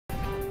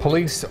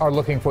Police are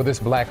looking for this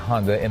black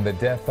Honda in the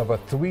death of a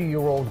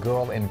 3-year-old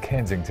girl in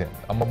Kensington.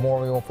 A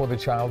memorial for the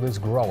child is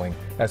growing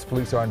as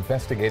police are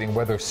investigating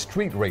whether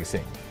street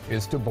racing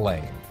is to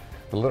blame.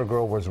 The little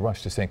girl was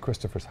rushed to St.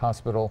 Christopher's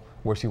Hospital,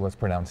 where she was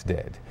pronounced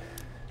dead.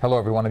 Hello,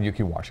 everyone. I'm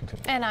Yuki Washington.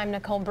 And I'm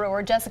Nicole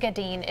Brewer. Jessica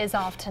Dean is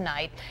off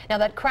tonight. Now,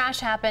 that crash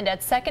happened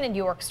at 2nd and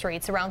York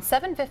Streets around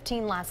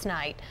 7:15 last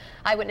night.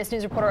 Eyewitness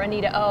News reporter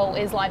Anita Oh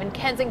is live in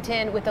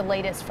Kensington with the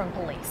latest from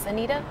police.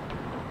 Anita?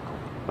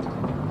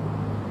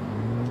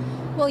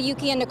 Well,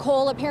 Yuki and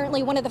Nicole,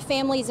 apparently one of the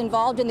families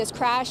involved in this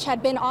crash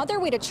had been on their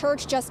way to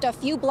church just a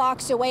few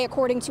blocks away,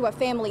 according to a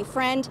family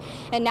friend.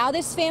 And now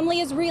this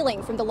family is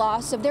reeling from the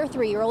loss of their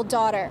 3-year-old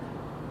daughter.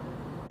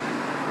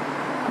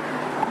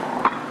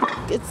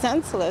 It's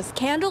senseless.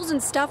 Candles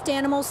and stuffed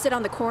animals sit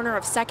on the corner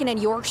of 2nd and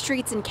York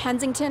Streets in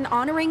Kensington,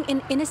 honoring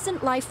an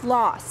innocent life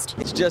lost.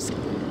 It's just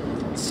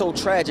so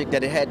tragic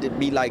that it had to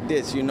be like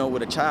this, you know,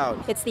 with a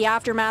child. It's the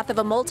aftermath of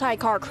a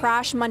multi-car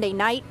crash Monday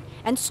night,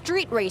 and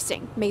street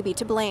racing may be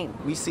to blame.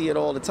 We see it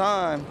all the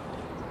time.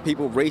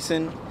 People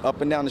racing up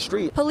and down the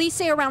street. Police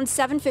say around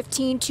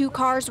 7:15, 2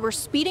 cars were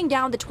speeding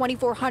down the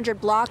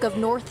 2400 block of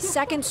North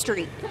 2nd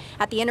Street.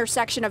 At the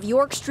intersection of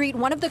York Street,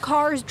 one of the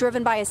cars,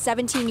 driven by a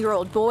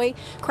 17-year-old boy,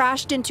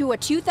 crashed into a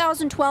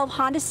 2012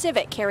 Honda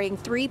Civic carrying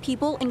 3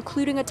 people,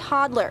 including a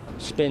toddler.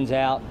 Spins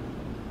out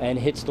and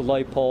hits the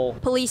light pole.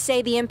 Police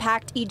say the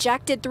impact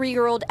ejected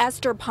 3-year-old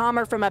Esther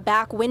Palmer from a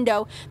back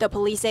window. The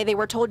police say they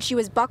were told she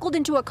was buckled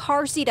into a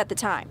car seat at the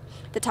time.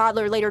 The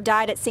toddler later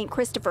died at St.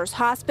 Christopher's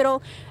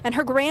Hospital, and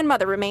her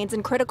grandmother remains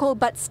in critical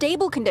but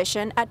stable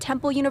condition at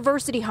Temple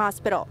University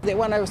Hospital. They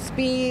want to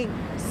speed,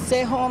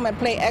 sit home and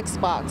play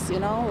Xbox, you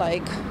know,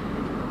 like,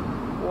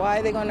 why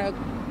are they going to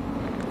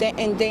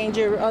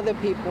endanger other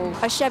people?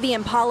 A Chevy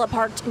Impala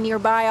parked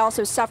nearby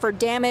also suffered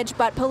damage,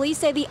 but police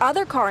say the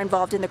other car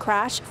involved in the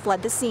crash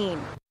fled the scene.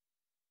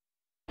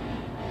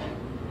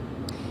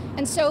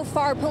 And so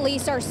far,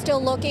 police are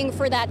still looking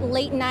for that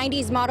late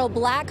 90s model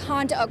black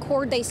Honda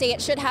Accord. They say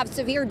it should have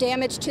severe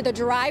damage to the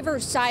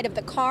driver's side of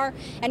the car.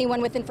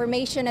 Anyone with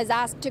information is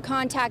asked to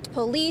contact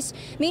police.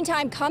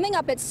 Meantime, coming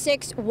up at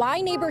 6,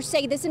 why neighbors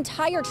say this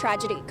entire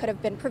tragedy could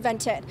have been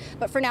prevented.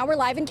 But for now, we're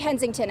live in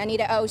Kensington.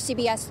 Anita Oh,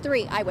 CBS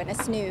 3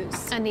 Eyewitness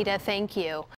News. Anita, thank you.